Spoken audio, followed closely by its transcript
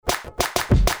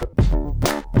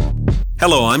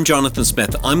Hello, I'm Jonathan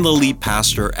Smith. I'm the lead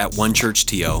pastor at One Church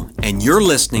TO, and you're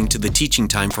listening to the teaching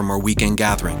time from our weekend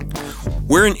gathering.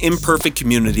 We're an imperfect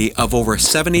community of over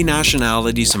 70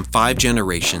 nationalities and 5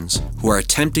 generations who are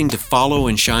attempting to follow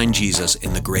and shine Jesus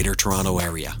in the Greater Toronto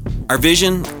Area. Our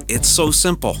vision, it's so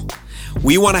simple.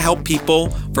 We want to help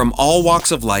people from all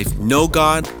walks of life know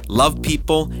God, love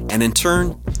people, and in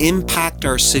turn, impact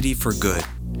our city for good.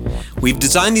 We've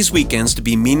designed these weekends to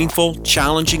be meaningful,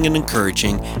 challenging, and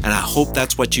encouraging, and I hope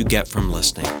that's what you get from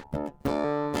listening.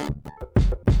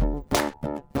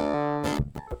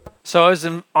 So I was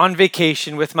on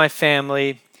vacation with my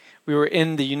family. We were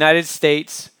in the United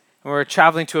States, and we were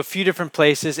traveling to a few different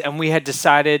places, and we had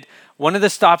decided one of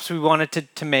the stops we wanted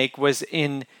to make was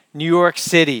in New York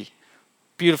City.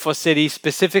 Beautiful city.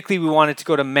 Specifically, we wanted to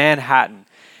go to Manhattan.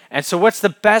 And so what's the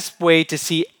best way to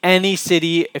see any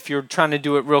city if you're trying to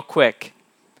do it real quick?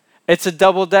 It's a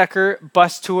double-decker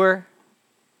bus tour.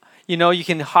 You know, you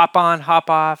can hop on, hop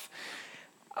off.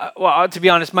 Well, to be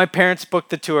honest, my parents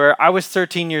booked the tour. I was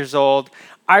 13 years old.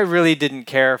 I really didn't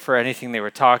care for anything they were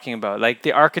talking about. Like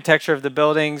the architecture of the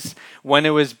buildings, when it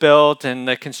was built, and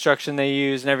the construction they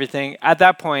used and everything. At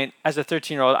that point, as a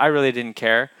 13-year-old, I really didn't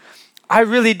care. I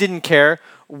really didn't care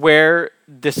where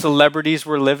the celebrities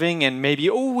were living and maybe,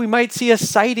 we might see a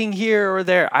sighting here or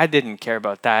there. I didn't care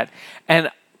about that.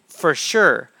 And for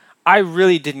sure, I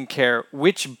really didn't care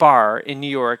which bar in New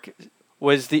York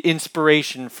was the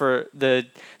inspiration for the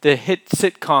hit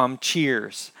sitcom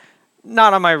Cheers.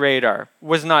 Not on my radar.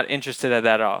 Was not interested in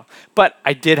that at all. But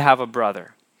I did have a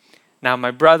brother. Now,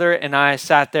 my brother and I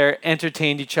sat there,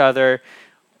 entertained each other.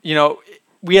 You know,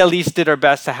 we at least did our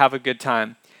best to have a good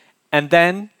time. And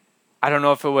then, I don't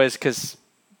know if it was because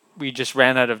we just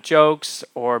ran out of jokes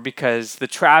or because the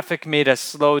traffic made us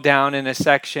slow down in a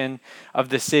section of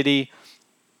the city,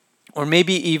 or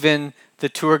maybe even the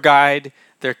tour guide,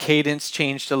 their cadence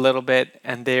changed a little bit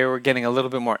and they were getting a little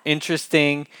bit more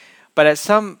interesting. But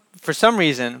for some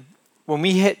reason, when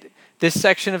we hit this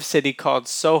section of city called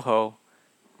Soho,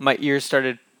 my ears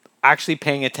started actually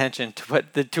paying attention to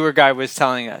what the tour guide was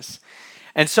telling us.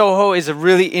 And Soho is a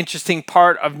really interesting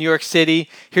part of New York City.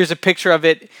 Here's a picture of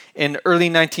it in early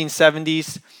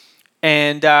 1970s.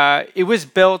 And it was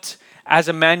built as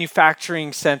a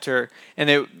manufacturing center. And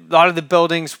a lot of the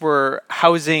buildings were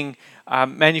housing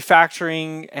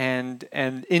manufacturing and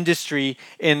industry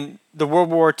in the World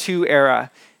War II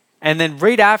era. And then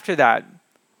right after that,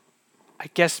 I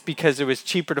guess because it was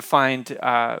cheaper to find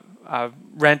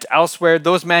rent elsewhere,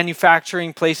 those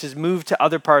manufacturing places moved to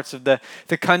other parts of the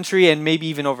country and maybe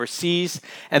even overseas.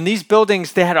 And these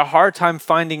buildings, they had a hard time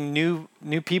finding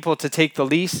new people to take the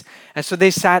lease. And so they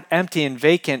sat empty and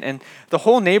vacant. And the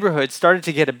whole neighborhood started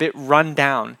to get a bit run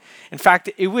down. In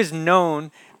fact, it was known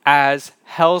as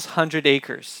Hell's 100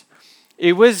 Acres.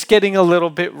 It was getting a little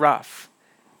bit rough.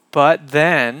 But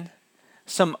then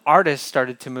some artists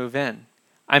started to move in.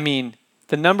 I mean,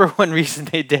 the number one reason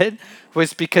they did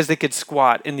was because they could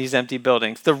squat in these empty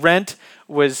buildings. The rent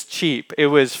was cheap. It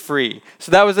was free.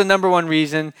 So that was the number one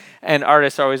reason, and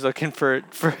artists are always looking for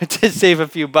to save a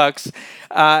few bucks.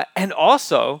 And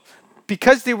also,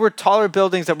 because they were taller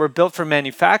buildings that were built for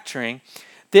manufacturing,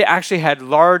 they actually had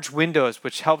large windows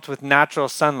which helped with natural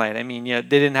sunlight. I mean, they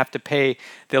didn't have to pay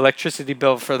the electricity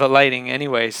bill for the lighting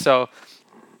anyway. So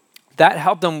that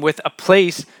helped them with a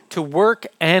place to work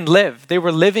and live. They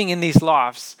were living in these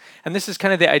lofts. And this is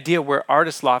kind of the idea where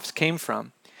artist lofts came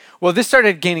from. Well, this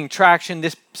started gaining traction.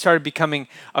 This started becoming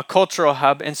a cultural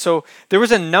hub. And so there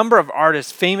was a number of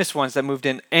artists, famous ones that moved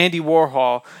in. Andy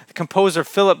Warhol, the composer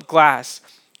Philip Glass,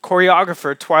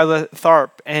 choreographer Twyla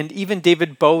Tharp, and even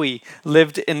David Bowie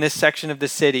lived in this section of the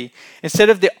city. Instead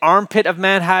of the armpit of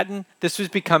Manhattan, this was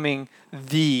becoming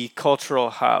the cultural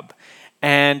hub.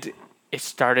 And it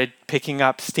started picking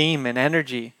up steam and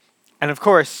energy. And of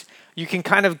course, you can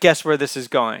kind of guess where this is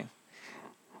going.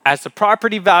 As the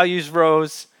property values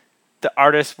rose, the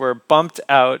artists were bumped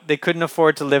out. They couldn't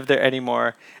afford to live there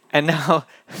anymore. And now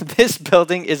this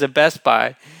building is a Best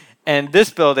Buy, and this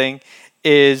building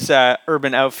is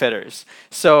Urban Outfitters.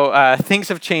 So things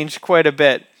have changed quite a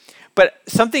bit. But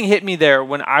something hit me there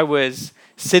when I was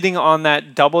sitting on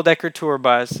that double-decker tour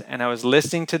bus, and I was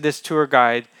listening to this tour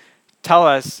guide tell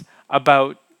us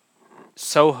about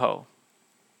Soho.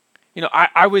 You know,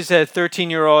 I was a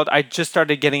 13-year-old. I just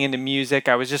started getting into music.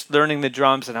 I was just learning the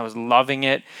drums, and I was loving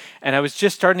it. And I was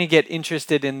just starting to get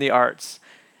interested in the arts.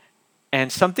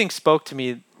 And something spoke to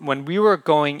me when we were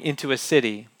going into a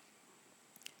city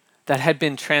that had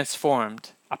been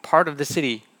transformed. A part of the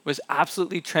city was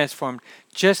absolutely transformed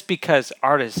just because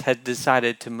artists had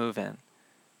decided to move in.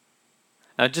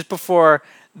 Now, just before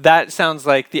that sounds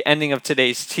like the ending of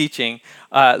today's teaching.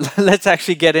 Let's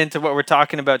actually get into what we're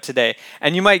talking about today.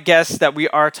 And you might guess that we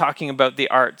are talking about the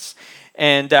arts.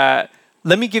 And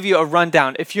let me give you a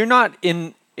rundown. If you're not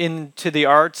into the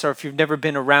arts, or if you've never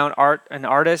been around art and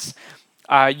artists,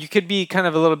 you could be kind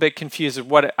of a little bit confused of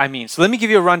what I mean. So let me give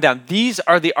you a rundown. These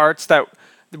are the arts that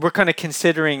we're kind of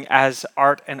considering as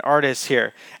art and artists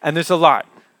here. And there's a lot.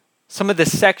 Some of the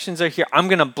sections are here. I'm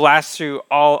going to blast through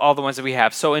all the ones that we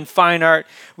have. So in fine art,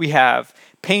 we have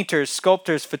painters,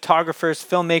 sculptors, photographers,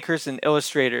 filmmakers, and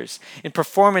illustrators. In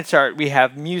performance art, we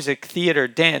have music, theater,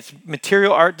 dance,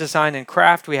 material art, design, and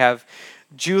craft. We have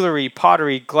jewelry,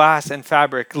 pottery, glass, and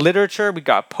fabric. Literature, we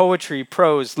got poetry,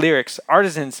 prose, lyrics,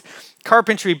 artisans,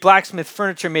 carpentry, blacksmith,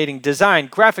 furniture making, design,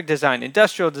 graphic design,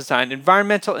 industrial design,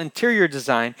 environmental interior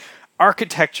design,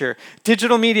 architecture,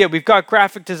 digital media, we've got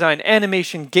graphic design,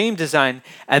 animation, game design,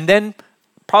 and then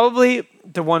probably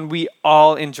the one we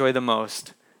all enjoy the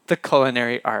most, the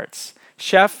culinary arts.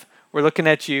 Chef, we're looking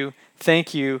at you.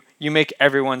 Thank you. You make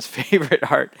everyone's favorite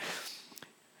art.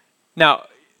 Now,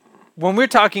 when we're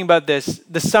talking about this,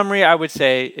 the summary I would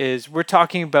say is we're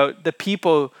talking about the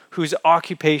people whose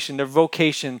occupation, their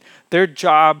vocation, their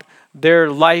job, their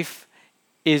life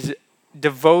is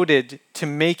devoted to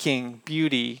making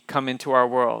beauty come into our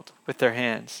world with their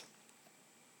hands.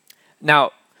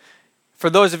 Now, for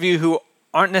those of you who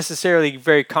aren't necessarily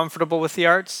very comfortable with the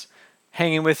arts,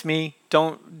 hanging with me,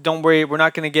 don't worry, we're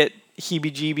not going to get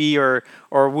heebie-jeebie or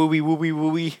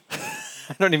wooey.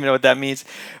 I don't even know what that means.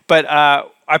 But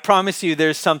I promise you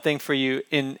there's something for you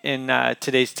in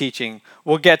today's teaching.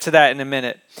 We'll get to that in a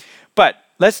minute. But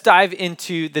let's dive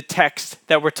into the text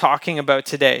that we're talking about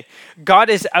today. God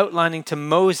is outlining to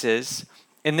Moses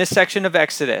in this section of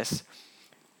Exodus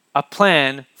a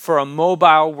plan for a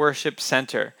mobile worship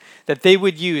center that they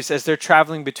would use as they're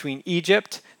traveling between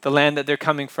Egypt, the land that they're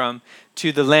coming from,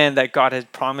 to the land that God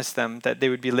had promised them that they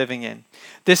would be living in.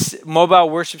 This mobile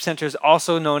worship center is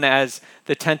also known as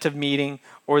the tent of meeting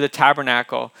or the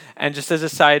tabernacle. And just as a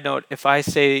side note, if I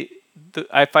say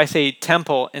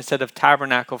temple instead of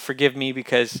tabernacle, forgive me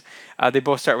because they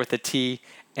both start with a T,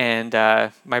 and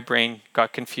my brain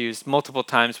got confused multiple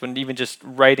times when even just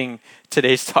writing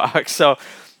today's talk. So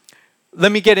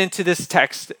let me get into this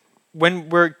text. When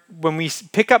we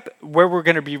pick up where we're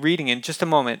going to be reading in just a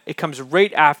moment, it comes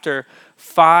right after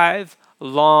 5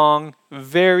 long,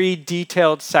 very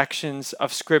detailed sections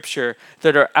of scripture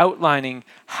that are outlining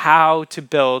how to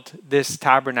build this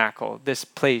tabernacle, this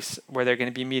place where they're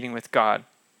going to be meeting with God.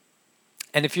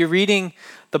 And if you're reading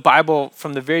the Bible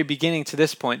from the very beginning to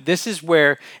this point, this is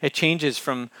where it changes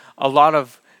from a lot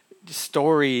of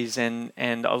stories and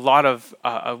a lot of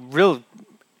a real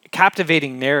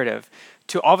captivating narrative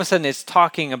to all of a sudden it's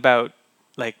talking about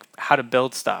like how to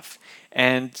build stuff.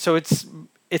 And so it's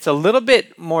a little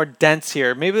bit more dense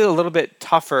here, maybe a little bit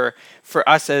tougher for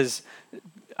us as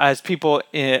people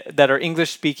that are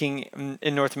English speaking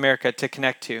in North America to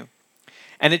connect to.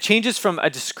 And it changes from a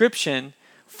description,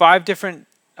 5 different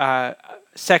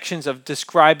sections of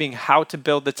describing how to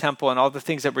build the temple and all the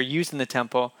things that were used in the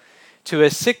temple, to a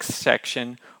 6th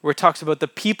section where it talks about the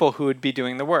people who would be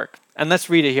doing the work. And let's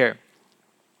read it here.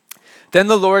 Then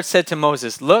the Lord said to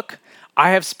Moses, "Look,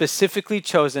 I have specifically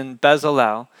chosen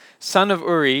Bezalel, son of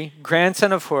Uri,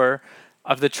 grandson of Hur,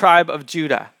 of the tribe of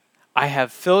Judah. I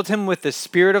have filled him with the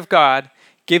Spirit of God,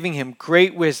 giving him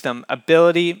great wisdom,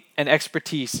 ability, and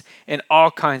expertise in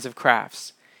all kinds of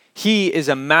crafts. He is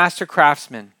a master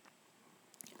craftsman,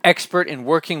 expert in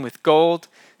working with gold,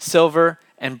 silver,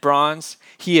 and bronze.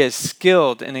 He is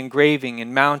skilled in engraving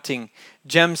and mounting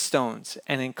gemstones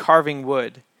and in carving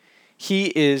wood. He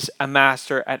is a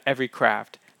master at every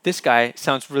craft." This guy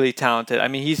sounds really talented. I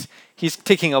mean, he's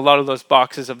ticking a lot of those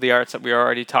boxes of the arts that we are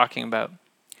already talking about.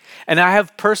 "And I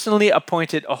have personally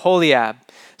appointed Aholiab,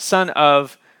 son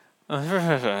of..."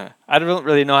 I don't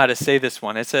really know how to say this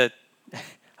one. It's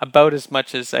about as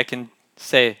much as I can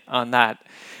say on that.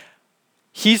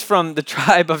 "He's from the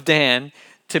tribe of Dan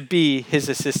to be his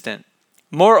assistant.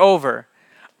 Moreover,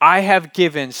 I have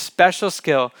given special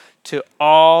skill to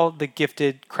all the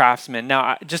gifted craftsmen."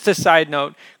 Now, just a side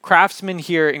note, craftsmen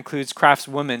here includes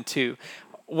craftswomen too.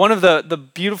 One of the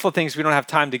beautiful things we don't have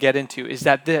time to get into is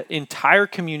that the entire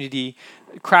community,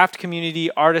 craft community,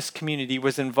 artist community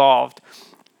was involved,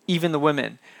 even the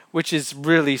women, which is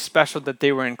really special that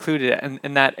they were included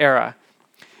in that era.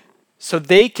 So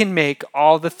they can make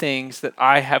all the things that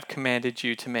I have commanded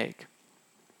you to make.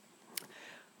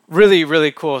 Really,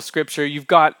 really cool scripture. You've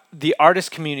got the artist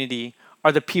community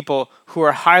are the people who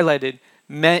are highlighted,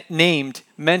 named,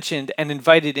 mentioned, and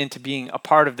invited into being a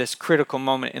part of this critical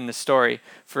moment in the story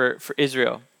for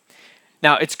Israel.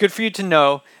 Now, it's good for you to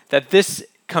know that this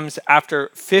comes after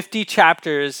 50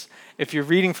 chapters. If you're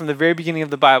reading from the very beginning of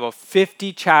the Bible,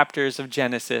 50 chapters of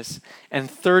Genesis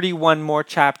and 31 more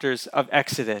chapters of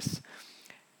Exodus.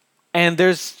 And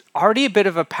there's already a bit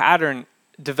of a pattern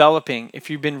developing if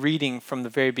you've been reading from the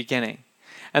very beginning.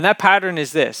 And that pattern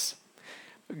is this.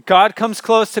 God comes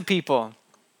close to people.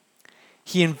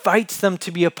 He invites them to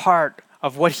be a part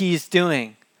of what he's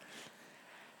doing.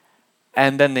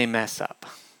 And then they mess up.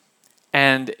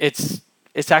 And it's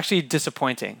actually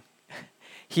disappointing.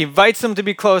 He invites them to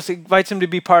be close, invites them to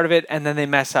be part of it, and then they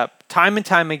mess up. Time and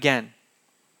time again.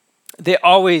 They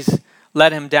always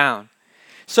let him down.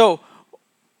 So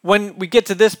when we get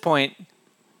to this point,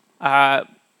 the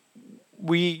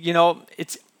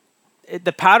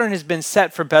pattern has been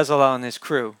set for Bezalel and his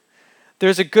crew.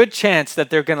 There's a good chance that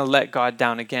they're going to let God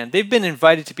down again. They've been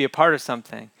invited to be a part of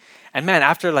something. And man,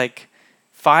 after like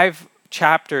 5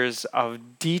 chapters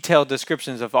of detailed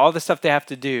descriptions of all the stuff they have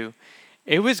to do,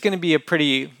 it was going to be a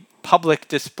pretty public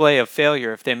display of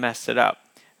failure if they messed it up.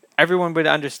 Everyone would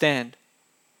understand.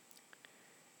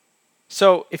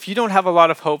 So if you don't have a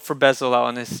lot of hope for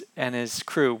Bezalel and his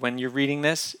crew when you're reading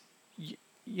this,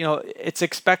 it's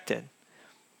expected.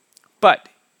 But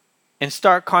in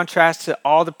stark contrast to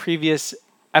all the previous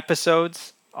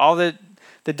episodes, all the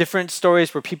different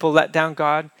stories where people let down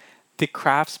God, the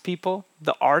craftspeople,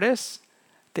 the artists,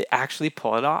 they actually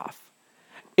pull it off.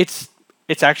 It's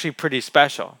actually pretty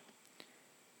special.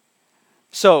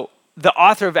 So the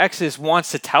author of Exodus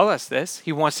wants to tell us this.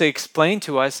 He wants to explain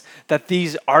to us that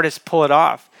these artists pull it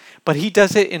off. But he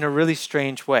does it in a really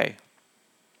strange way.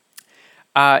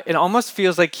 It almost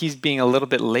feels like he's being a little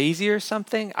bit lazy or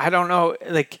something. I don't know.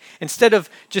 Like, instead of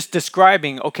just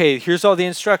describing, okay, here's all the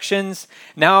instructions.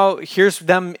 Now here's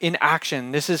them in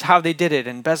action. This is how they did it.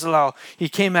 And Bezalel, he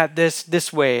came at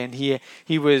this way, and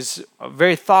he was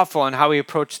very thoughtful in how he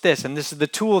approached this. And this is the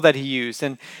tool that he used.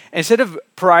 And instead of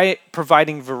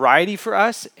providing variety for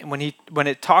us, when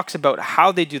it talks about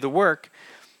how they do the work,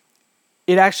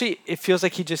 it feels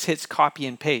like he just hits copy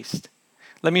and paste.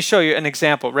 Let me show you an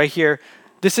example right here.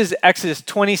 This is Exodus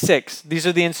 26. These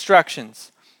are the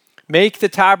instructions. Make the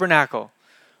tabernacle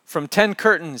from 10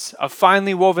 curtains of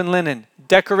finely woven linen.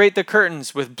 Decorate the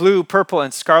curtains with blue, purple,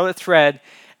 and scarlet thread,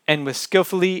 and with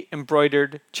skillfully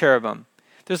embroidered cherubim.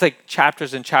 There's like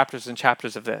chapters and chapters and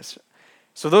chapters of this.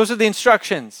 So those are the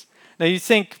instructions. Now you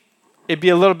think it'd be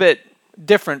a little bit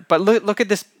different, but look at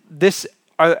this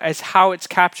as how it's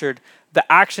captured,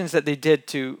 the actions that they did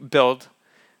to build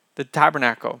the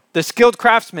tabernacle. The skilled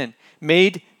craftsmen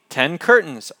made 10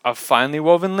 curtains of finely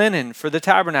woven linen for the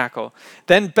tabernacle.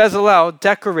 Then Bezalel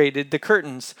decorated the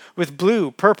curtains with blue,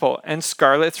 purple, and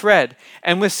scarlet thread,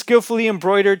 and with skillfully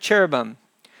embroidered cherubim.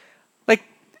 Like,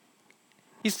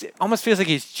 it almost feels like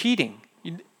he's cheating.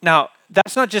 Now,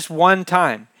 that's not just one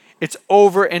time. It's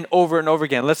over and over and over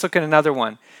again. Let's look at another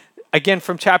one. Again,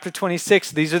 from chapter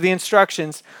 26, these are the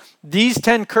instructions. These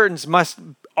 10 curtains must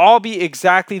all be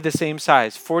exactly the same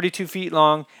size, 42 feet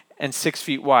long and 6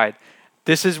 feet wide.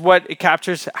 This is what it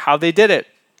captures how they did it.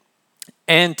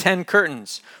 And 10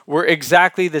 curtains were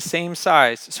exactly the same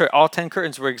size. All 10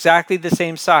 curtains were exactly the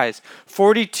same size,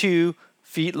 42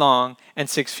 feet long and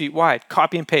 6 feet wide.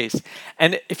 Copy and paste.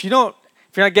 And if you're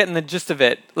not getting the gist of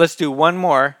it, let's do one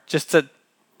more just to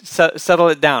settle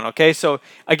it down, okay? So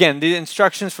again, the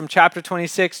instructions from chapter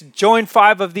 26, join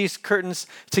 5 of these curtains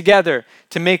together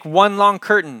to make one long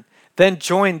curtain, then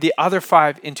join the other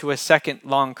 5 into a second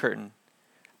long curtain.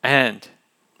 And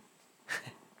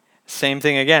same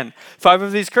thing again. 5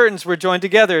 of these curtains were joined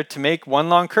together to make one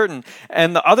long curtain,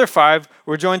 and the other 5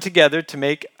 were joined together to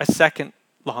make a second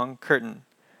long curtain.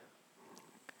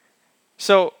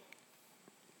 So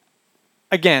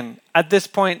again, at this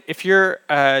point, if you're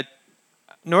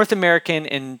North American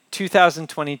in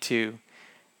 2022,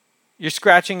 you're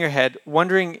scratching your head,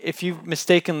 wondering if you've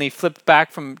mistakenly flipped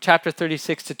back from chapter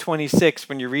 36 to 26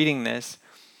 when you're reading this,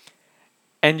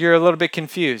 and you're a little bit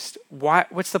confused.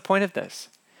 What's the point of this?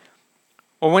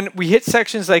 Well, when we hit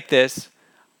sections like this,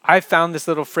 I found this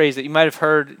little phrase that you might have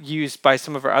heard used by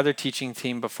some of our other teaching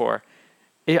team before.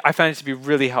 I find it to be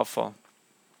really helpful.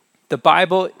 The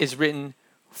Bible is written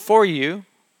for you.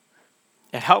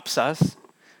 It helps us.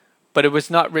 But it was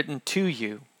not written to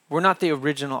you. We're not the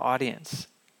original audience.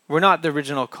 We're not the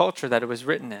original culture that it was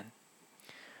written in.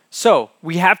 So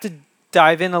we have to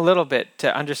dive in a little bit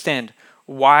to understand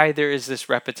why there is this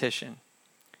repetition.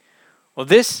 Well,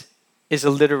 this is a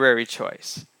literary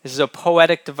choice. This is a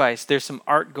poetic device. There's some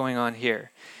art going on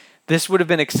here. This would have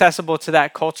been accessible to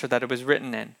that culture that it was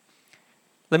written in.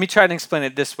 Let me try to explain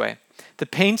it this way. The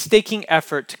painstaking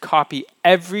effort to copy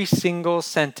every single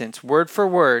sentence, word for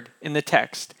word, in the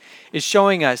text is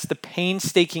showing us the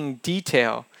painstaking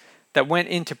detail that went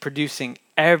into producing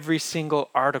every single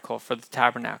article for the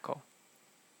tabernacle.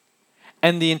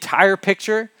 And the entire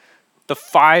picture, the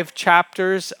 5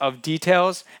 chapters of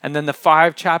details, and then the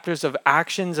 5 chapters of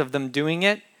actions of them doing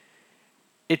it,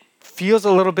 it feels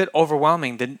a little bit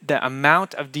overwhelming, the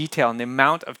amount of detail and the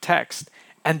amount of text.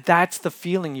 And that's the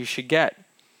feeling you should get.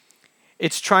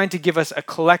 It's trying to give us a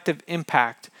collective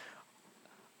impact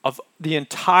of the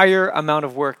entire amount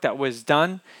of work that was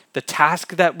done, the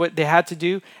task that what they had to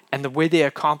do, and the way they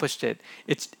accomplished it.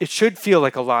 It should feel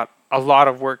like a lot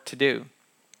of work to do.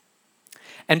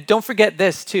 And don't forget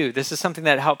this too. This is something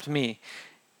that helped me.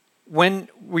 When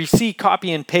we see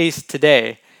copy and paste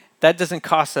today, that doesn't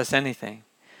cost us anything.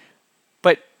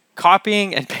 But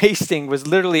copying and pasting was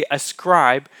literally a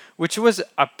scribe, which was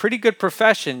a pretty good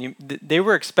profession. They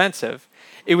were expensive.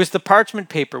 It was the parchment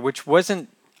paper, which wasn't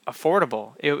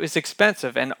affordable. It was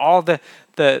expensive, and all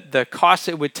the costs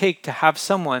it would take to have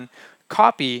someone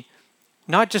copy,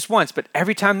 not just once, but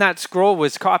every time that scroll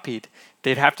was copied,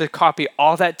 they'd have to copy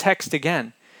all that text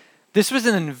again. This was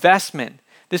an investment.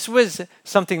 This was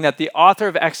something that the author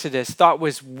of Exodus thought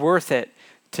was worth it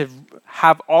to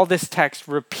have all this text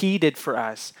repeated for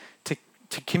us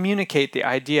to communicate the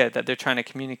idea that they're trying to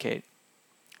communicate.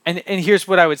 And here's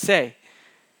what I would say.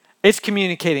 It's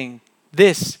communicating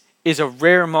this is a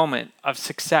rare moment of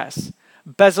success.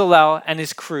 Bezalel and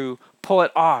his crew pull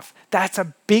it off. That's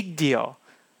a big deal.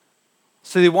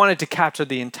 So they wanted to capture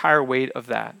the entire weight of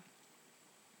that.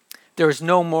 There was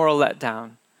no moral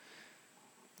letdown.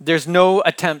 There's no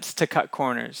attempts to cut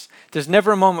corners. There's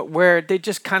never a moment where they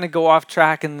just kind of go off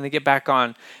track and then they get back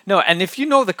on. No, and if you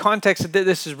know the context that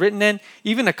this is written in,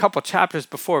 even a couple chapters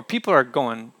before, people are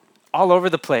going all over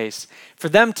the place. For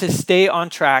them to stay on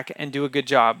track and do a good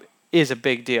job is a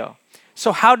big deal.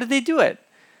 So how did they do it?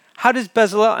 How does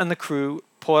Bezalel and the crew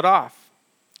pull it off?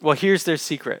 Well, here's their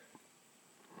secret.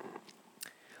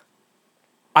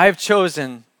 I have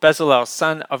chosen Bezalel,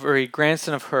 son of Uri,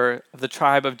 grandson of Hur, of the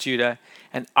tribe of Judah,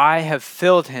 and I have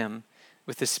filled him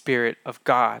with the Spirit of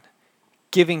God,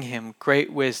 giving him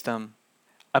great wisdom,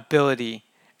 ability,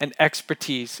 and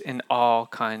expertise in all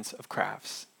kinds of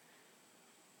crafts.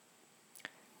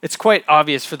 It's quite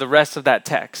obvious for the rest of that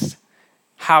text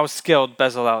how skilled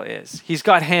Bezalel is. He's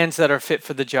got hands that are fit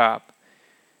for the job,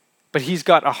 but he's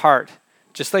got a heart,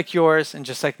 just like yours and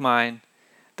just like mine,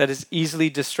 that is easily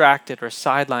distracted or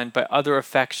sidelined by other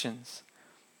affections.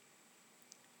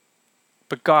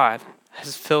 But God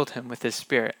has filled him with his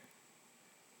Spirit.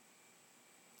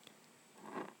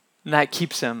 And that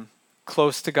keeps him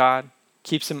close to God,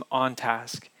 keeps him on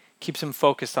task, keeps him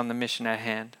focused on the mission at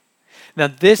hand. Now,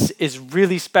 this is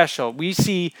really special. We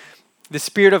see the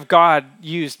Spirit of God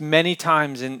used many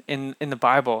times in the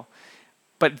Bible.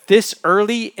 But this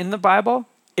early in the Bible,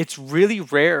 it's really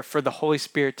rare for the Holy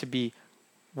Spirit to be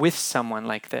with someone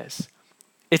like this.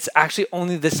 It's actually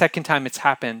only the second time it's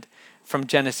happened from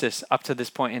Genesis up to this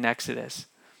point in Exodus.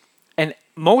 And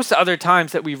most other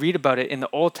times that we read about it in the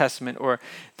Old Testament or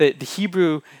the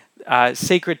Hebrew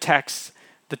sacred texts,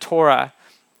 the Torah,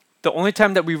 the only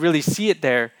time that we really see it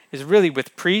there is really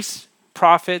with priests,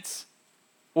 prophets,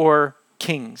 or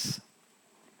kings.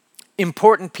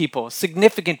 Important people,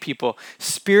 significant people,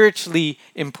 spiritually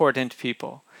important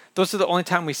people. Those are the only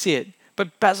time we see it.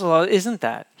 But Bezalel isn't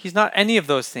that. He's not any of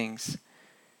those things.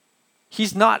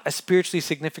 He's not a spiritually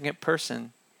significant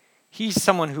person. He's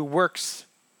someone who works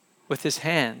with his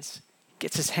hands,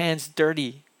 gets his hands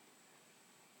dirty,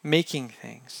 making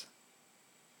things.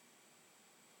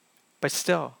 But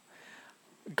still,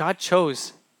 God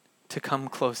chose to come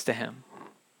close to him.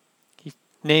 He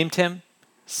named him,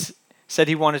 said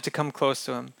he wanted to come close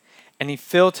to him, and he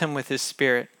filled him with his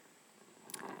Spirit.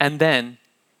 And then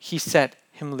he set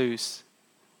him loose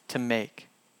to make.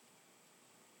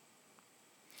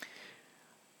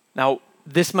 Now,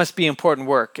 this must be important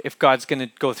work if God's going to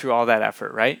go through all that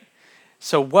effort, right?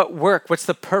 So what work? What's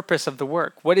the purpose of the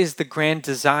work? What is the grand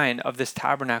design of this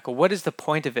tabernacle? What is the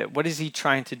point of it? What is he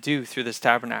trying to do through this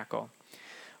tabernacle?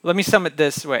 Let me sum it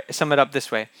up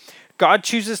this way. God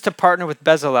chooses to partner with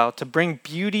Bezalel to bring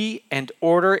beauty and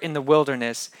order in the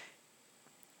wilderness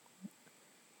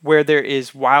where there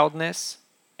is wildness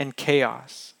and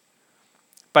chaos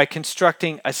by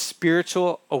constructing a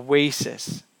spiritual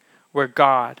oasis where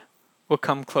God will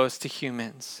come close to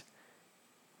humans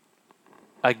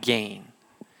again.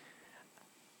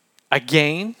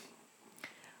 Again?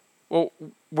 Well,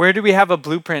 where do we have a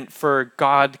blueprint for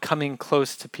God coming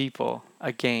close to people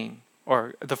again,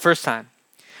 or the first time?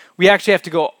 We actually have to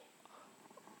go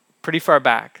pretty far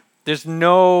back. There's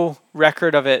no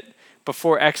record of it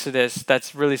before Exodus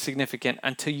that's really significant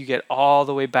until you get all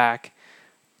the way back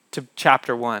to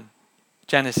chapter 1,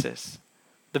 Genesis,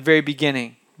 the very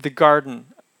beginning, the garden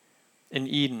in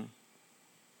Eden.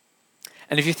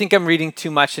 And if you think I'm reading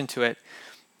too much into it,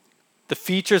 the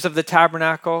features of the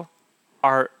tabernacle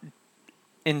are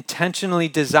intentionally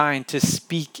designed to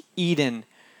speak Eden,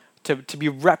 to be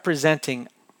representing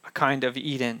a kind of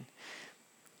Eden.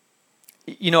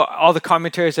 You know, all the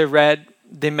commentaries I read,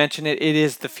 they mention it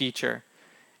is the feature.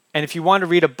 And if you want to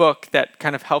read a book that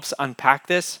kind of helps unpack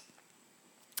this,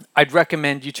 I'd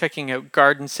recommend you checking out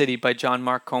Garden City by John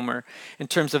Mark Comer in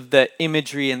terms of the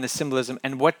imagery and the symbolism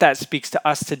and what that speaks to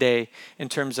us today in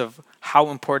terms of how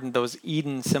important those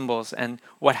Eden symbols and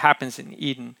what happens in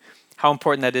Eden, how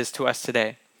important that is to us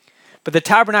today. But the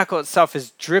tabernacle itself is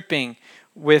dripping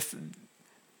with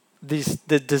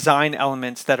the design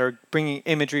elements that are bringing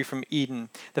imagery from Eden,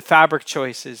 the fabric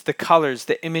choices, the colors,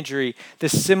 the imagery, the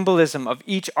symbolism of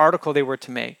each article they were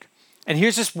to make. And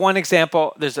here's just one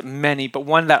example. There's many, but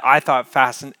one that I thought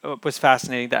was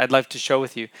fascinating that I'd like to share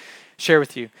with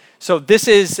you. So this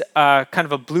is kind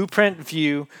of a blueprint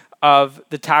view of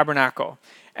the tabernacle.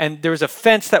 And there was a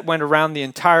fence that went around the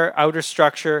entire outer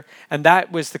structure, and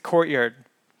that was the courtyard.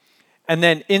 And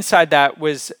then inside that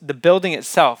was the building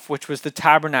itself, which was the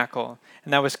tabernacle,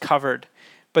 and that was covered.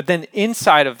 But then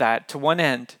inside of that, to one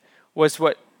end, was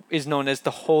what is known as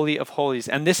the Holy of Holies.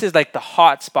 And this is like the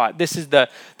hot spot. This is the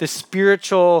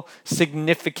spiritual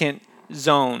significant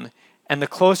zone. And the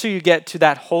closer you get to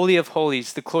that Holy of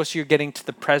Holies, the closer you're getting to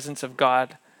the presence of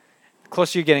God, the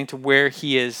closer you're getting to where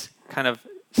he is kind of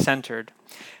centered.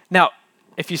 Now,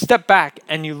 if you step back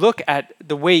and you look at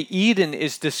the way Eden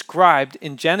is described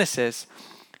in Genesis,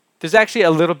 there's actually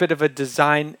a little bit of a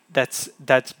design that's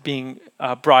being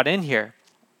brought in here.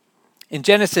 In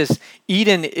Genesis,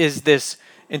 Eden is this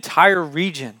entire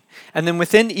region. And then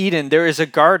within Eden, there is a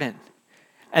garden.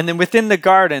 And then within the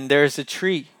garden, there is a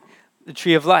tree, the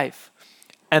tree of life.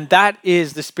 And that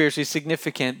is the spiritually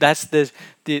significant. That's the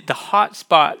hot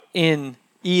spot in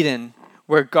Eden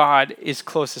where God is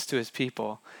closest to his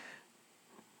people.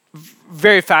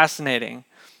 Very fascinating.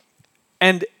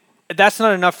 And that's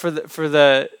not enough for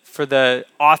the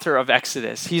author of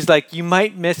Exodus. He's like, you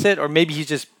might miss it, or maybe he's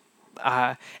just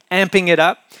amping it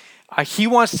up. He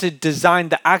wants to design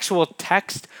the actual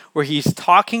text where he's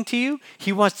talking to you.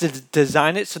 He wants to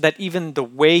design it so that even the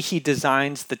way he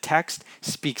designs the text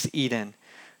speaks Eden.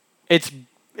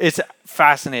 It's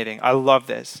fascinating. I love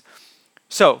this.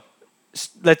 So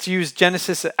let's use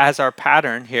Genesis as our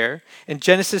pattern here. In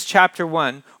Genesis chapter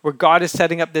 1, where God is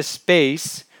setting up this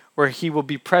space where he will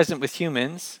be present with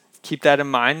humans. Keep that in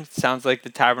mind. Sounds like the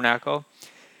tabernacle.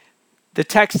 The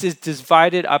text is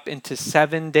divided up into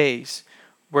 7 days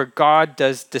where God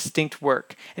does distinct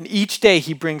work. And each day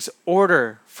he brings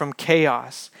order from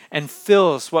chaos and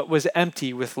fills what was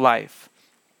empty with life.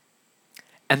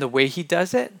 And the way he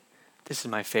does it, this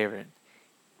is my favorite,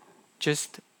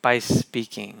 just by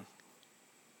speaking.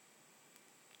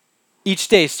 Each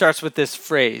day starts with this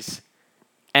phrase,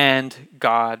 and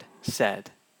God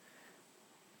said.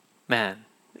 Man,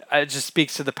 it just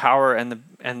speaks to the power and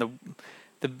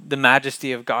the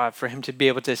majesty of God for him to be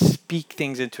able to speak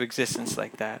things into existence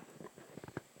like that.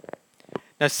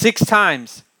 Now, 6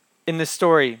 times in the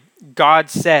story, God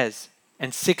says,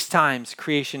 and 6 times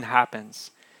creation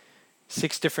happens.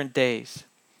 6 different days.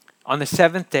 On the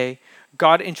 7th day,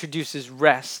 God introduces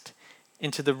rest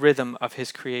into the rhythm of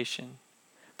his creation.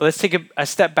 But let's take a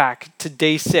step back to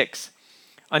day 6.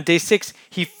 On day 6,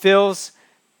 he fills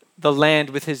the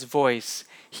land with his voice.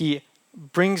 He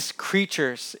brings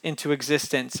creatures into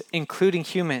existence, including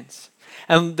humans.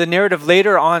 And the narrative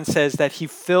later on says that he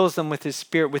fills them with his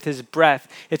spirit, with his breath.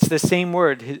 It's the same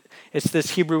word. It's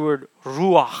this Hebrew word,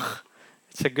 ruach.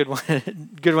 It's a good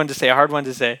one to say, a hard one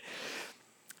to say.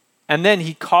 And then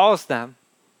he calls them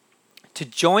to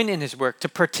join in his work, to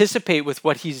participate with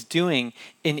what he's doing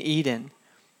in Eden,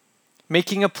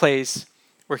 making a place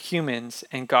where humans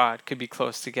and God could be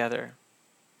close together.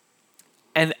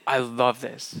 And I love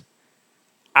this.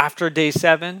 After day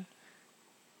 7,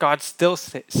 God still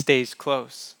stays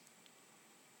close.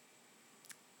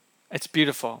 It's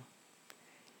beautiful.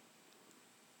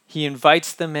 He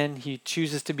invites them in. He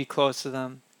chooses to be close to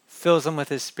them, fills them with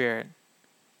his spirit,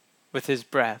 with his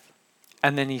breath,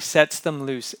 and then he sets them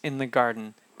loose in the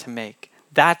garden to make.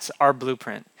 That's our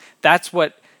blueprint. That's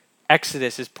what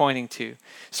Exodus is pointing to.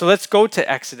 So let's go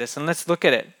to Exodus and let's look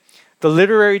at it. The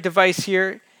literary device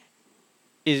here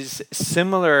is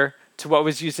similar to what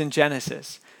was used in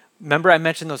Genesis. Remember I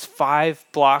mentioned those 5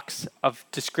 blocks of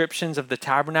descriptions of the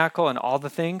tabernacle and all the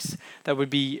things that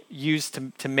would be used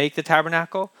to make the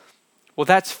tabernacle? Well,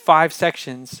 that's 5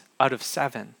 sections out of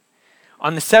 7.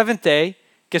 On the 7th day,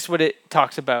 guess what it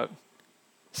talks about?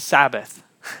 Sabbath.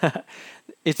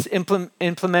 It's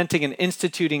implementing and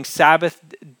instituting Sabbath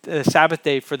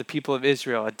day for the people of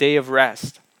Israel, a day of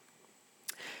rest.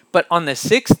 But on the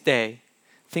 6th day,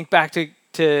 think back to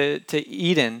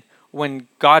Eden, when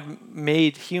God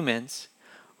made humans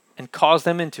and calls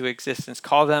them into existence,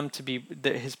 called them to be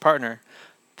his partner.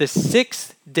 The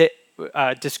 6th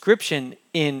description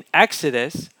in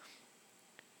Exodus,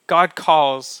 God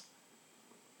calls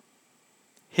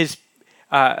his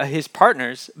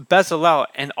partners, Bezalel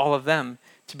and all of them,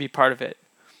 to be part of it.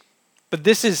 But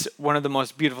this is one of the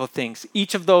most beautiful things.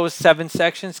 Each of those 7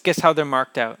 sections, guess how they're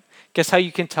marked out? Guess how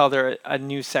you can tell they're a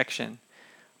new section?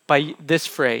 By this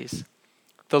phrase,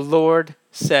 the Lord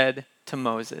said to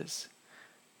Moses.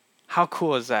 How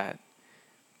cool is that?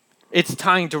 It's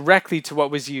tying directly to what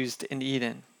was used in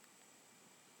Eden.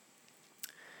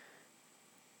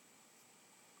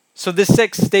 So this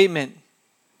 6th statement,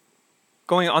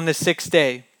 going on the 6th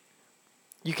day,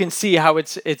 you can see how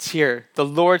it's here. The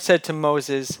Lord said to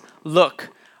Moses, look,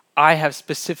 I have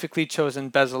specifically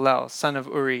chosen Bezalel, son of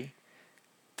Uri.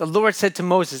 The Lord said to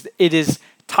Moses, it is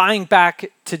tying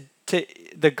back to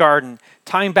the garden,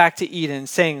 tying back to Eden,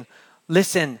 saying,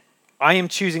 listen, I am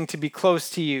choosing to be close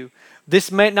to you.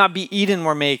 This might not be Eden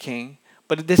we're making,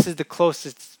 but this is the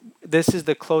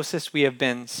closest we have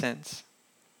been since.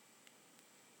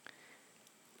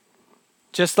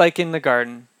 Just like in the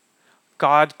garden,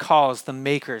 God calls the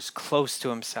makers close to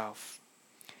himself.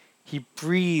 He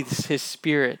breathes his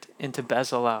spirit into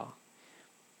Bezalel.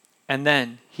 And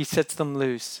then he sets them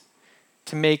loose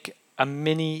to make a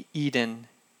mini Eden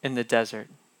in the desert.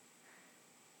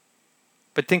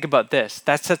 But think about this.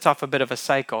 That sets off a bit of a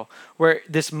cycle where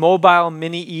this mobile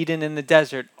mini Eden in the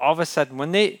desert, all of a sudden,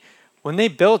 when they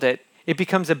build it, it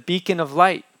becomes a beacon of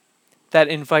light that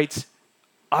invites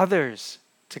others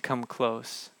to come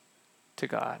close to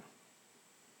God.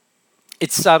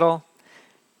 It's subtle,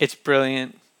 it's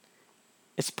brilliant,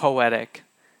 it's poetic.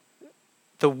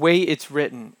 The way it's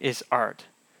written is art.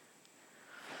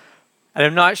 And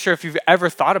I'm not sure if you've ever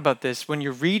thought about this when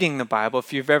you're reading the Bible,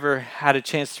 if you've ever had a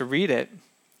chance to read it.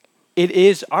 It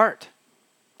is art.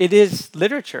 It is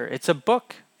literature. It's a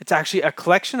book. It's actually a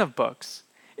collection of books.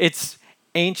 It's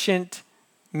ancient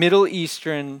Middle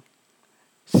Eastern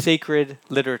sacred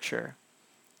literature.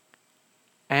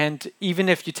 And even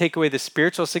if you take away the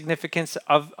spiritual significance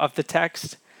of the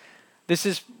text, this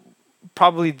is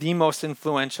probably the most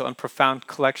influential and profound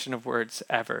collection of words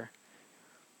ever.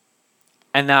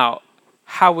 And now,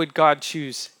 how would God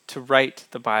choose to write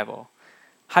the Bible?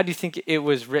 How do you think it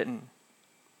was written?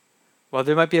 Well,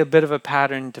 there might be a bit of a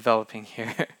pattern developing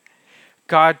here.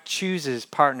 God chooses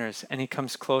partners and he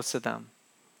comes close to them.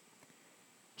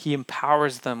 He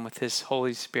empowers them with his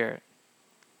Holy Spirit.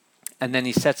 And then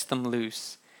he sets them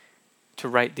loose to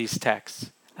write these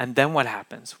texts. And then what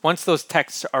happens? Once those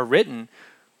texts are written,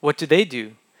 what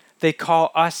do? They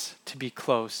call us to be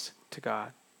close to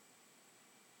God.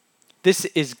 This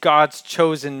is God's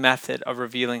chosen method of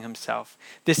revealing himself.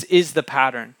 This is the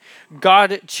pattern.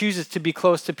 God chooses to be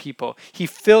close to people. He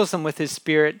fills them with his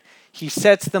Spirit. He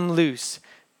sets them loose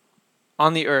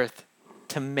on the earth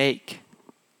to make.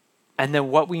 And then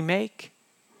what we make?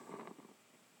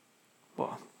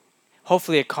 Well,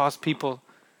 hopefully it calls people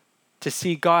to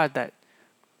see a God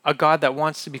that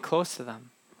wants to be close to them.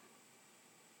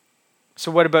 So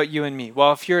what about you and me?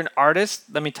 Well, if you're an artist,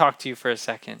 let me talk to you for a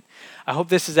second. I hope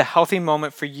this is a healthy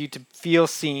moment for you to feel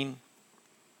seen.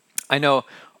 I know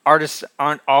artists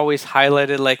aren't always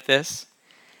highlighted like this.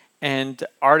 And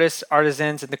artists,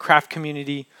 artisans in the craft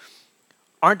community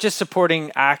aren't just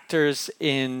supporting actors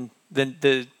in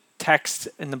the text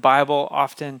in the Bible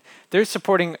often. They're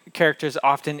supporting characters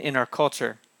often in our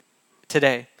culture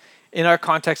today. In our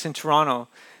context in Toronto,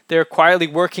 they're quietly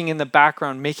working in the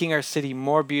background, making our city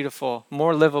more beautiful,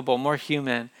 more livable, more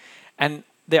human. And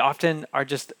they often are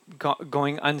just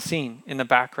going unseen in the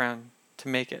background to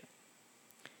make it.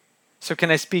 So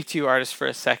can I speak to you, artists, for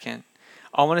a second?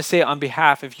 I want to say on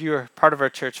behalf, if you're part of our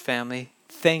church family,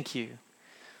 thank you.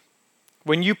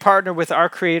 When you partner with our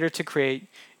Creator to create,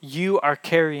 you are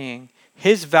carrying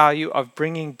his value of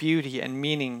bringing beauty and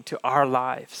meaning to our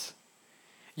lives.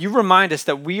 You remind us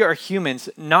that we are humans,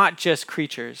 not just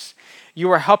creatures. You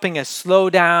are helping us slow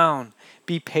down,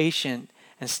 be patient,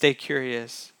 and stay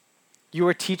curious. You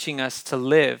are teaching us to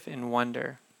live in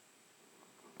wonder.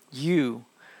 You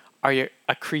are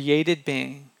a created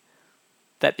being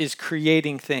that is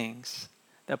creating things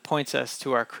that points us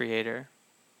to our Creator.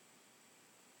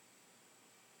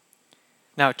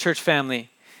 Now, church family,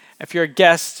 if you're a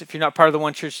guest, if you're not part of the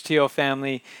One Church TO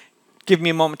family, give me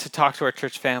a moment to talk to our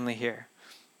church family here.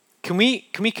 Can we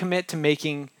commit to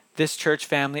making this church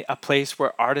family a place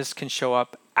where artists can show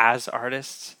up as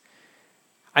artists?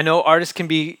 I know artists can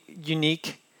be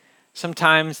unique.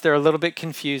 Sometimes they're a little bit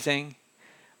confusing.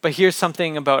 But here's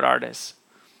something about artists.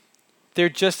 They're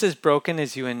just as broken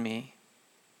as you and me.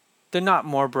 They're not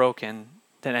more broken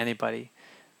than anybody.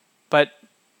 But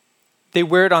they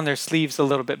wear it on their sleeves a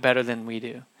little bit better than we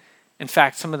do. In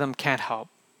fact, some of them can't help.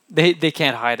 They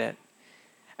can't hide it.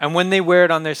 And when they wear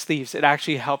it on their sleeves, it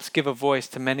actually helps give a voice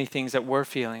to many things that we're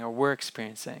feeling or we're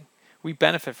experiencing. We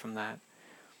benefit from that.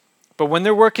 But when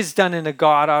their work is done in a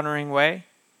God-honoring way,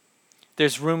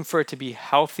 there's room for it to be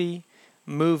healthy,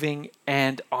 moving,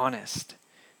 and honest.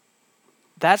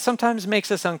 That sometimes makes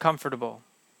us uncomfortable.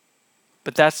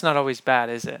 But that's not always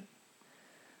bad, is it?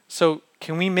 So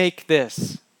can we make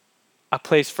this a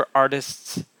place for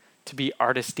artists to be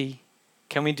artisty?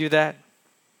 Can we do that?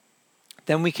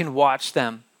 Then we can watch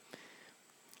them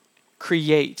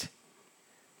create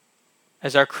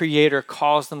as our Creator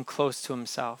calls them close to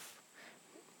Himself,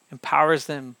 empowers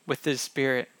them with His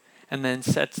Spirit, and then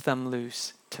sets them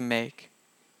loose to make.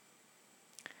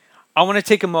 I want to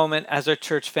take a moment as our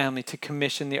church family to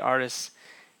commission the artists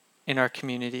in our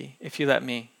community, if you let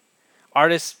me.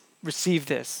 Artists, receive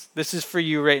this. This is for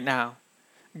you right now.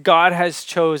 God has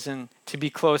chosen to be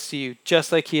close to you,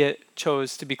 just like He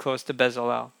chose to be close to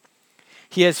Bezalel.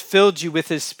 He has filled you with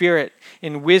His Spirit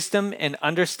in wisdom and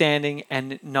understanding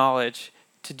and knowledge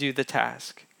to do the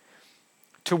task.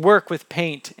 To work with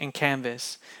paint and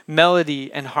canvas,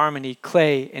 melody and harmony,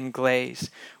 clay and glaze,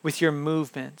 with your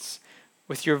movements,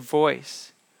 with your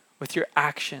voice, with your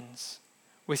actions,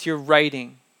 with your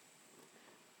writing,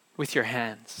 with your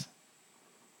hands.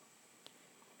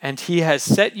 And He has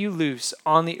set you loose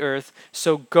on the earth,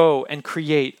 so go and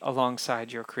create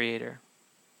alongside your Creator.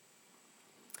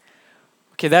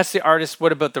 Okay, that's the artist.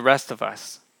 What about the rest of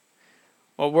us?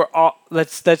 Well, we're all,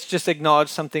 let's just acknowledge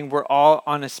something. We're all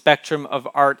on a spectrum of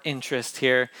art interest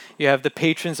here. You have the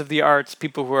patrons of the arts,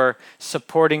 people who are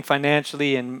supporting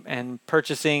financially and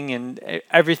purchasing and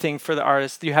everything for the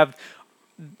artist. You have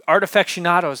art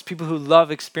aficionados, people who love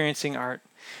experiencing art.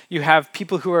 You have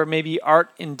people who are maybe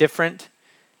art indifferent.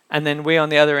 And then way on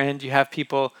the other end, you have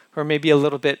people who are maybe a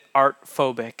little bit art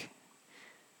phobic.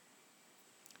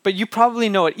 But you probably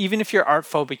know it. Even if you're art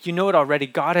phobic, you know it already.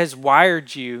 God has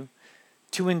wired you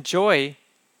to enjoy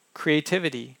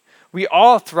creativity. We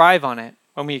all thrive on it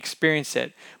when we experience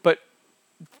it. But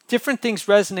different things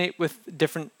resonate with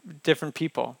different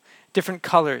people. Different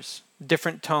colors,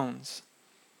 different tones.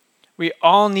 We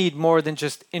all need more than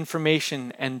just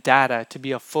information and data to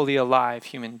be a fully alive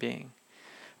human being.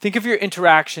 Think of your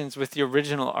interactions with the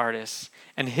original artist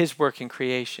and his work in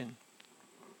creation.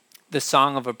 The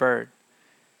song of a bird.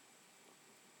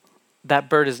 That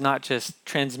bird is not just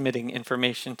transmitting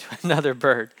information to another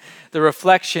bird. The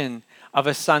reflection of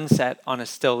a sunset on a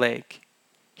still lake.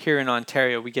 Here in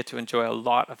Ontario, we get to enjoy a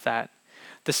lot of that.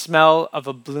 The smell of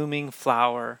a blooming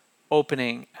flower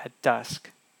opening at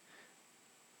dusk.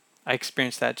 I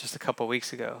experienced that just a couple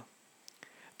weeks ago.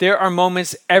 There are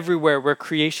moments everywhere where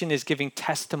creation is giving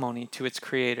testimony to its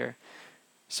Creator.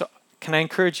 So can I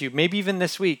encourage you, maybe even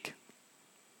this week,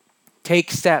 take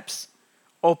steps,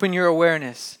 open your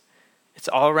awareness. It's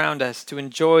all around us to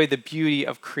enjoy the beauty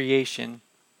of creation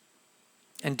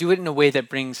and do it in a way that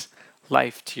brings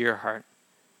life to your heart.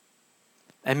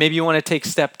 And maybe you want to take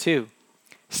step 2.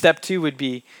 Step 2 would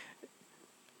be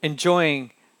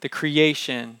enjoying the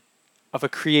creation of a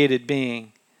created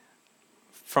being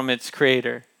from its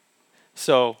Creator.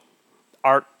 So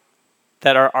art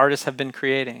that our artists have been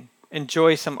creating.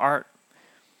 Enjoy some art.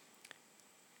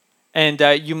 And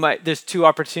there's 2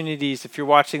 opportunities. If you're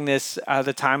watching this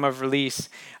the time of release,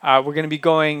 we're going to be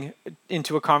going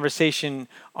into a conversation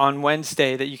on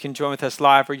Wednesday that you can join with us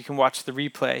live, or you can watch the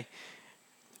replay.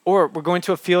 Or we're going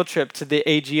to a field trip to the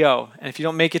AGO. And if you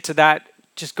don't make it to that,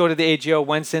 just go to the AGO.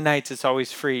 Wednesday nights, it's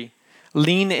always free.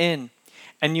 Lean in.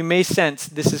 And you may sense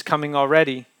this is coming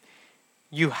already.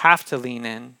 You have to lean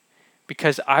in,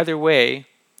 because either way,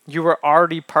 you are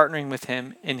already partnering with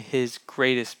Him in His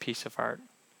greatest piece of art.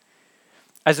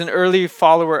 As an early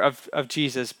follower of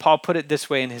Jesus, Paul put it this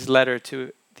way in his letter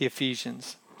to the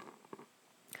Ephesians.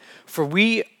 For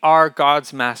we are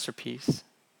God's masterpiece.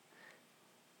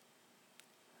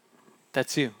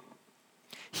 That's you.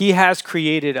 He has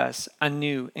created us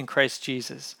anew in Christ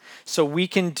Jesus, so we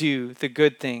can do the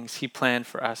good things he planned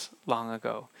for us long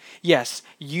ago. Yes,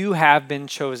 you have been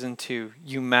chosen too,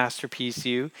 you masterpiece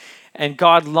you, and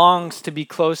God longs to be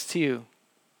close to you.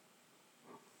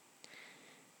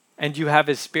 And you have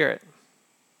his Spirit.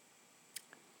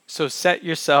 So set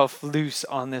yourself loose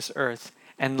on this earth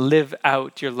and live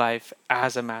out your life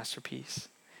as a masterpiece.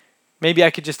 Maybe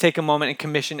I could just take a moment and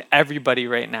commission everybody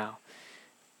right now.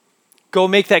 Go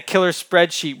make that killer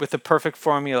spreadsheet with the perfect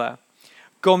formula.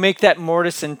 Go make that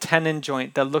mortise and tenon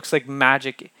joint that looks like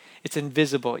magic. It's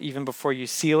invisible even before you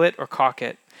seal it or caulk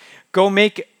it. Go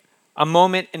make a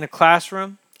moment in a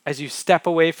classroom as you step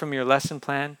away from your lesson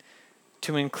plan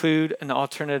to include an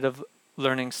alternative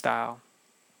learning style.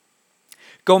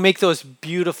 Go make those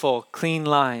beautiful, clean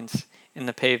lines in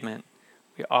the pavement.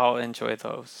 We all enjoy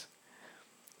those.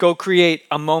 Go create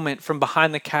a moment from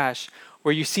behind the cash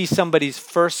where you see somebody's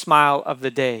first smile of the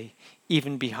day,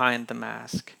 even behind the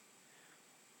mask.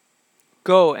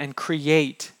 Go and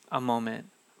create a moment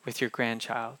with your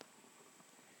grandchild.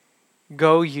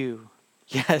 Go you,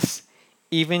 yes,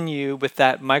 even you with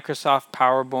that Microsoft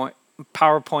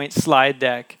PowerPoint slide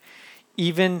deck.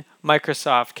 Even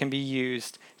Microsoft can be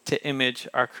used to image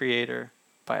our Creator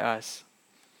by us.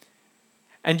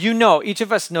 And you know, each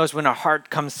of us knows when our heart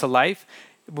comes to life,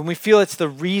 when we feel it's the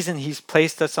reason he's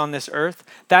placed us on this earth,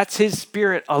 that's his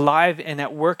Spirit alive and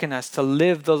at work in us to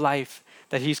live the life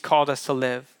that he's called us to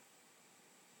live.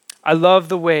 I love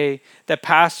the way that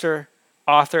pastor,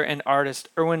 author, and artist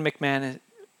Erwin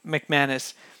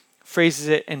McManus phrases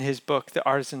it in his book, The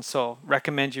Artisan Soul.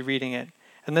 Recommend you reading it.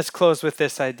 And let's close with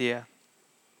this idea.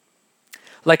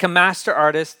 Like a master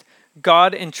artist,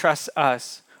 God entrusts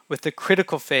us with the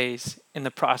critical phase in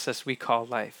the process we call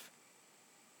life.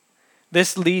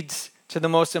 This leads to the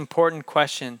most important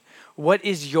question. What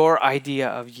is your idea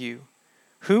of you?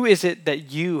 Who is it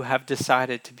that you have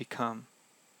decided to become?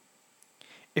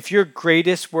 If your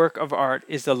greatest work of art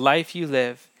is the life you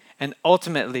live, and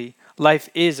ultimately life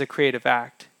is a creative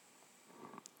act,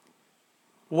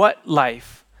 what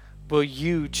life will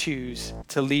you choose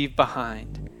to leave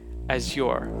behind as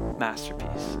your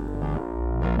masterpiece?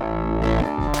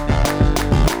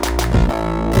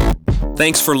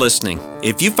 Thanks for listening.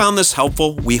 If you found this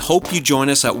helpful, we hope you join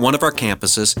us at one of our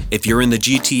campuses if you're in the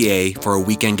GTA for a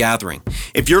weekend gathering.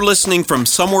 If you're listening from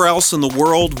somewhere else in the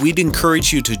world, we'd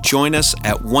encourage you to join us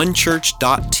at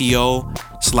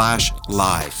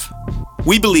onechurch.to/live.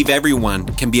 We believe everyone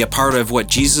can be a part of what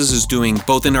Jesus is doing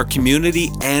both in our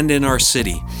community and in our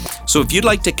city. So if you'd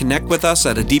like to connect with us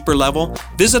at a deeper level,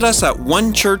 visit us at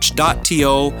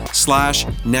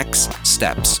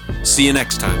onechurch.to/nextsteps. See you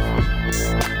next time.